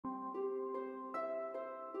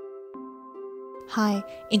Hi,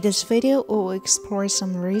 in this video we will explore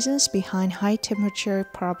some reasons behind high temperature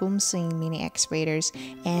problems in mini excavators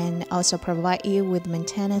and also provide you with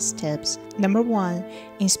maintenance tips. Number 1.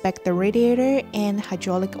 Inspect the radiator and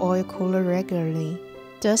hydraulic oil cooler regularly.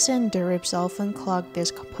 Dust and drips often clog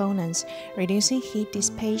these components, reducing heat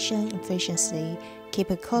dissipation efficiency. Keep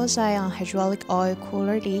a close eye on hydraulic oil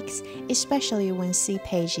cooler leaks, especially when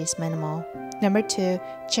seepage is minimal. Number 2.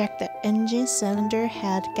 Check the engine cylinder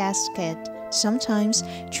head gasket. Sometimes,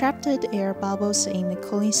 trapped air bubbles in the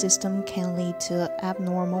cooling system can lead to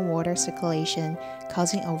abnormal water circulation,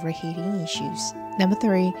 causing overheating issues. Number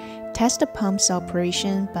 3. Test the pump's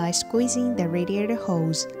operation by squeezing the radiator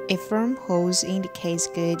hose. A firm hose indicates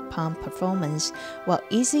good pump performance, while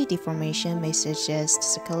easy deformation may suggest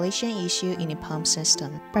circulation issue in the pump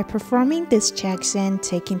system. By performing these checks and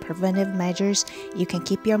taking preventive measures, you can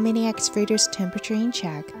keep your mini excavator's temperature in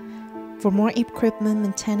check. For more equipment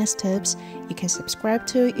maintenance tips, you can subscribe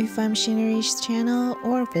to YUFAN Machinery's channel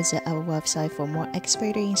or visit our website for more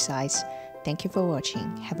excavator insights. Thank you for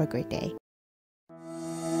watching. Have a great day.